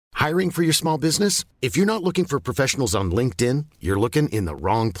Hiring for your small business? If you're not looking for professionals on LinkedIn, you're looking in the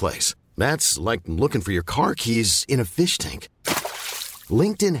wrong place. That's like looking for your car keys in a fish tank.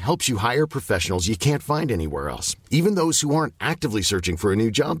 LinkedIn helps you hire professionals you can't find anywhere else, even those who aren't actively searching for a new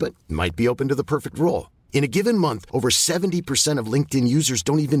job but might be open to the perfect role. In a given month, over 70% of LinkedIn users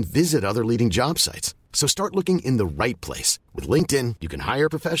don't even visit other leading job sites. So start looking in the right place. With LinkedIn, you can hire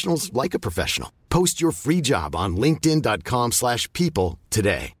professionals like a professional. Post your free job on linkedin.com/people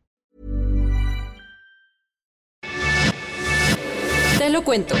today. Te lo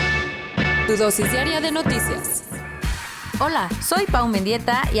cuento. Tu dosis diaria de noticias. Hola, soy Pau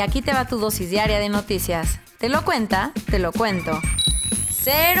Mendieta y aquí te va tu dosis diaria de noticias. Te lo cuenta, te lo cuento.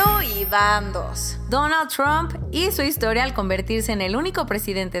 0 y van 2. Donald Trump y su historia al convertirse en el único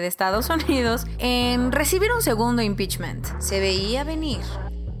presidente de Estados Unidos en recibir un segundo impeachment. Se veía venir.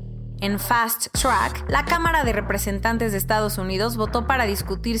 En Fast Track, la Cámara de Representantes de Estados Unidos votó para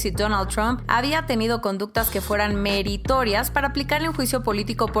discutir si Donald Trump había tenido conductas que fueran meritorias para aplicarle un juicio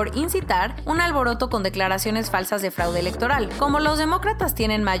político por incitar un alboroto con declaraciones falsas de fraude electoral. Como los demócratas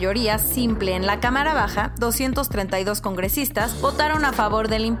tienen mayoría simple en la Cámara Baja, 232 congresistas votaron a favor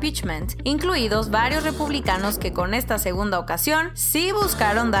del impeachment, incluidos varios republicanos que con esta segunda ocasión sí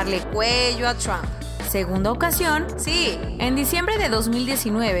buscaron darle cuello a Trump. Segunda ocasión, sí. En diciembre de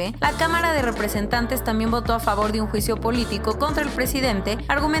 2019, la Cámara de Representantes también votó a favor de un juicio político contra el presidente,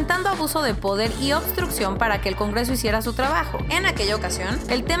 argumentando abuso de poder y obstrucción para que el Congreso hiciera su trabajo. En aquella ocasión,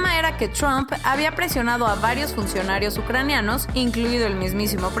 el tema era que Trump había presionado a varios funcionarios ucranianos, incluido el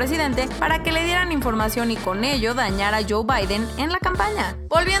mismísimo presidente, para que le dieran información y con ello dañar a Joe Biden en la campaña.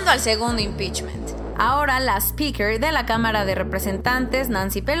 Volviendo al segundo impeachment. Ahora la Speaker de la Cámara de Representantes,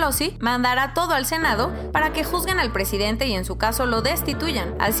 Nancy Pelosi, mandará todo al Senado para que juzguen al presidente y en su caso lo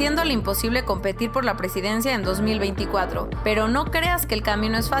destituyan, haciéndole imposible competir por la presidencia en 2024. Pero no creas que el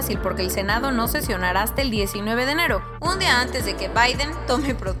camino es fácil porque el Senado no sesionará hasta el 19 de enero, un día antes de que Biden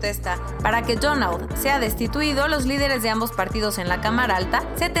tome protesta. Para que Donald sea destituido, los líderes de ambos partidos en la Cámara Alta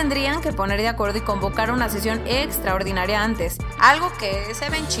se tendrían que poner de acuerdo y convocar una sesión extraordinaria antes, algo que se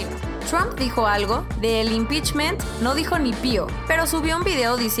ve en chino. Trump dijo algo del impeachment, no dijo ni pío, pero subió un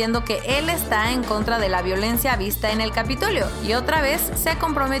video diciendo que él está en contra de la violencia vista en el Capitolio y otra vez se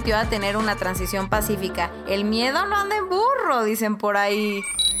comprometió a tener una transición pacífica. El miedo no anda en burro, dicen por ahí.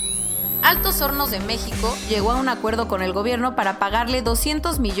 Altos Hornos de México llegó a un acuerdo con el gobierno para pagarle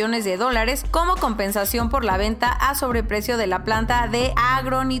 $200 millones como compensación por la venta a sobreprecio de la planta de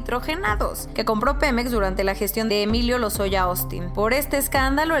agronitrogenados que compró Pemex durante la gestión de Emilio Lozoya Austin. Por este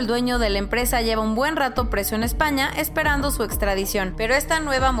escándalo, el dueño de la empresa lleva un buen rato preso en España esperando su extradición, pero esta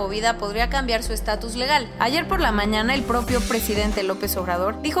nueva movida podría cambiar su estatus legal. Ayer por la mañana, el propio presidente López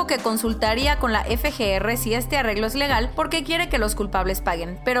Obrador dijo que consultaría con la FGR si este arreglo es legal porque quiere que los culpables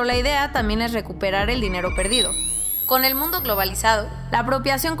paguen, pero la idea también es recuperar el dinero perdido. Con el mundo globalizado, la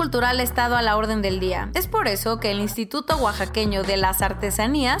apropiación cultural ha estado a la orden del día. Es por eso que el Instituto Oaxaqueño de las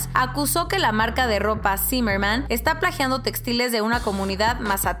Artesanías acusó que la marca de ropa Zimmerman está plagiando textiles de una comunidad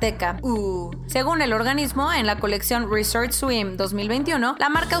mazateca. Según el organismo, en la colección Resort Swim 2021, la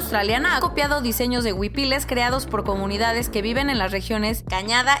marca australiana ha copiado diseños de huipiles creados por comunidades que viven en las regiones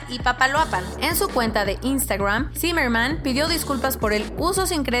Cañada y Papaloapan. En su cuenta de Instagram, Zimmerman pidió disculpas por el uso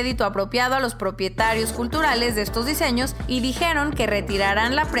sin crédito apropiado a los propietarios culturales de estos diseños y dijeron que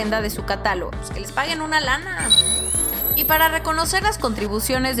retirarán la prenda de su catálogo, pues que les paguen una lana. Y para reconocer las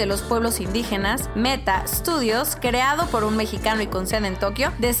contribuciones de los pueblos indígenas, Meta Studios, creado por un mexicano y con sede en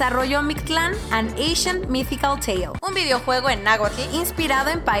Tokio, desarrolló Mictlán, An Ancient Mythical Tale, un videojuego en náhuatl inspirado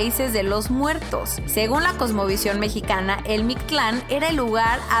en países de los muertos. Según la cosmovisión mexicana, el Mictlán era el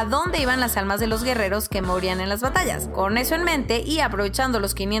lugar a donde iban las almas de los guerreros que morían en las batallas. Con eso en mente y aprovechando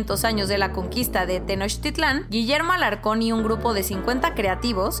los 500 años de la conquista de Tenochtitlán, Guillermo Alarcón y un grupo de 50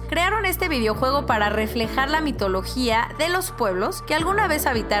 creativos crearon este videojuego para reflejar la mitología de los pueblos que alguna vez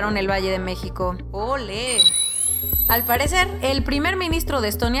habitaron el Valle de México. ¡Olé! Al parecer, el primer ministro de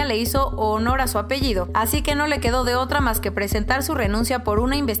Estonia le hizo honor a su apellido, así que no le quedó de otra más que presentar su renuncia por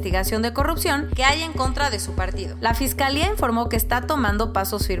una investigación de corrupción que hay en contra de su partido. La fiscalía informó que está tomando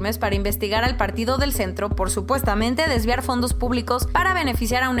pasos firmes para investigar al Partido del Centro por supuestamente desviar fondos públicos para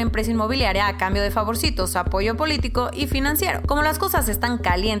beneficiar a una empresa inmobiliaria a cambio de favorcitos, apoyo político y financiero. Como las cosas están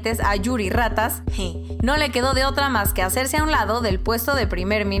calientes a Yuri Ratas, no le quedó de otra más que hacerse a un lado del puesto de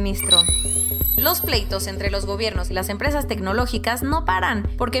primer ministro. Los pleitos entre los gobiernos y las empresas tecnológicas no paran,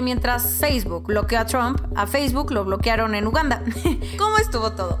 porque mientras Facebook bloqueó a Trump, a Facebook lo bloquearon en Uganda. ¿Cómo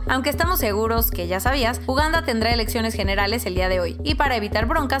estuvo todo? Aunque estamos seguros que ya sabías, Uganda tendrá elecciones generales el día de hoy, y para evitar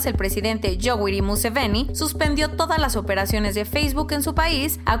broncas, el presidente Yoweri Museveni suspendió todas las operaciones de Facebook en su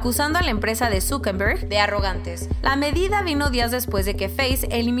país, acusando a la empresa de Zuckerberg de arrogantes. La medida vino días después de que Face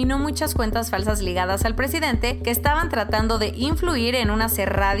eliminó muchas cuentas falsas ligadas al presidente que estaban tratando de influir en una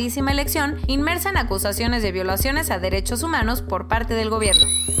cerradísima elección inmersa en acusaciones de violaciones a derechos humanos por parte del gobierno.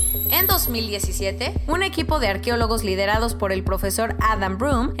 En 2017, un equipo de arqueólogos liderados por el profesor Adam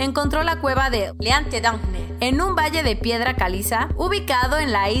Broom encontró la cueva de Liantedangne en un valle de piedra caliza ubicado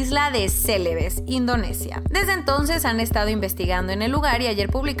en la isla de Celebes, Indonesia. Desde entonces han estado investigando en el lugar y ayer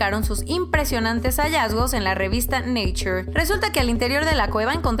publicaron sus impresionantes hallazgos en la revista Nature. Resulta que al interior de la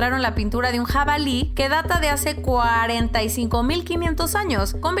cueva encontraron la pintura de un jabalí que data de hace 45.500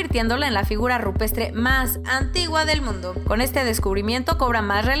 años, convirtiéndola en la figura rupestre más antigua del mundo. Con este descubrimiento cobra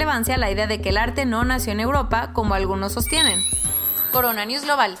más relevancia la idea de que el arte no nació en Europa, como algunos sostienen. Corona News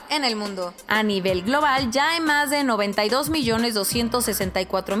Global en el mundo. A nivel global ya hay más de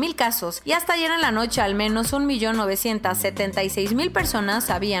 92.264.000 casos y hasta ayer en la noche al menos 1.976.000 personas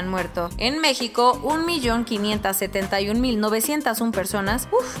habían muerto. En México, 1.571.901 personas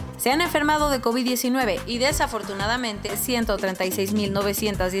se han enfermado de COVID-19 y desafortunadamente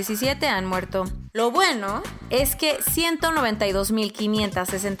 136.917 han muerto. Lo bueno es que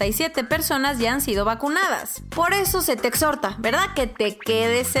 192.567 personas ya han sido vacunadas. Por eso se te exhorta, ¿verdad? Que te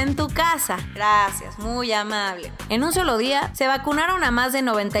quedes en tu casa. Gracias, muy amable. En un solo día se vacunaron a más de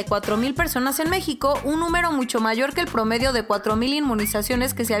 94.000 personas en México, un número mucho mayor que el promedio de 4.000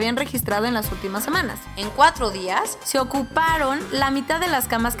 inmunizaciones que se habían registrado en las últimas semanas. En 4 días se ocuparon la mitad de las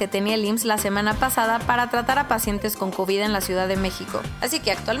camas que tenía el IMSS la semana pasada para tratar a pacientes con COVID en la Ciudad de México. Así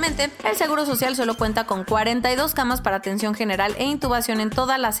que actualmente el Seguro Social solo cuenta con 42 camas para atención general e intubación en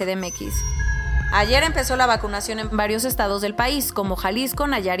toda la CDMX. Ayer empezó la vacunación en varios estados del país, como Jalisco,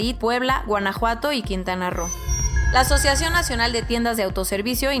 Nayarit, Puebla, Guanajuato y Quintana Roo. La Asociación Nacional de Tiendas de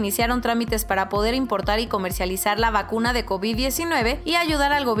Autoservicio iniciaron trámites para poder importar y comercializar la vacuna de COVID-19 y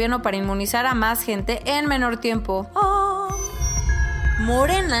ayudar al gobierno para inmunizar a más gente en menor tiempo.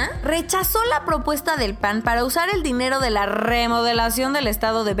 Morena rechazó la propuesta del PAN para usar el dinero de la remodelación del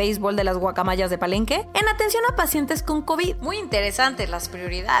estadio de béisbol de las Guacamayas de Palenque en atención a pacientes con COVID. Muy interesantes las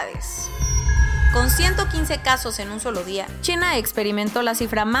prioridades. Con 115 casos en un solo día, China experimentó la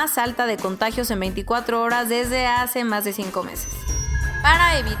cifra más alta de contagios en 24 horas desde hace más de 5 meses.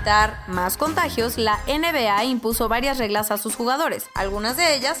 Para evitar más contagios, la NBA impuso varias reglas a sus jugadores. Algunas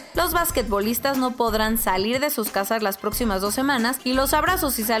de ellas, los basquetbolistas no podrán salir de sus casas las próximas 2 semanas y los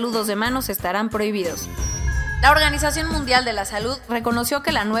abrazos y saludos de manos estarán prohibidos. La Organización Mundial de la Salud reconoció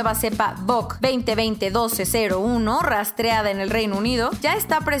que la nueva cepa VOC 2020-1201, rastreada en el Reino Unido, ya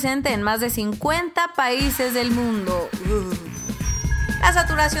está presente en más de 50 países del mundo. La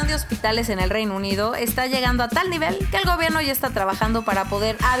saturación de hospitales en el Reino Unido está llegando a tal nivel que el gobierno ya está trabajando para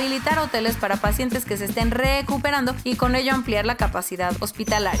poder habilitar hoteles para pacientes que se estén recuperando y con ello ampliar la capacidad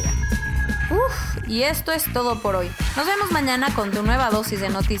hospitalaria. Y esto es todo por hoy. Nos vemos mañana con tu nueva dosis de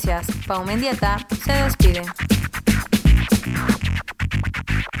noticias. Pau Mendieta se despide.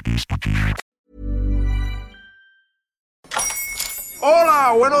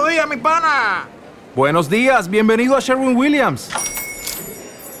 Hola, buenos días, mi pana. Buenos días, bienvenido a Sherwin-Williams.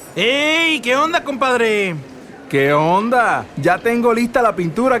 ¡Ey! ¿Qué onda, compadre? ¿Qué onda? Ya tengo lista la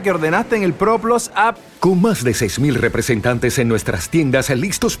pintura que ordenaste en el ProPlus app. Con más de 6,000 representantes en nuestras tiendas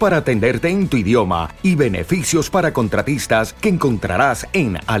listos para atenderte en tu idioma y beneficios para contratistas que encontrarás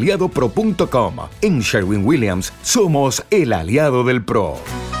en aliadopro.com. En Sherwin-Williams somos el aliado del pro.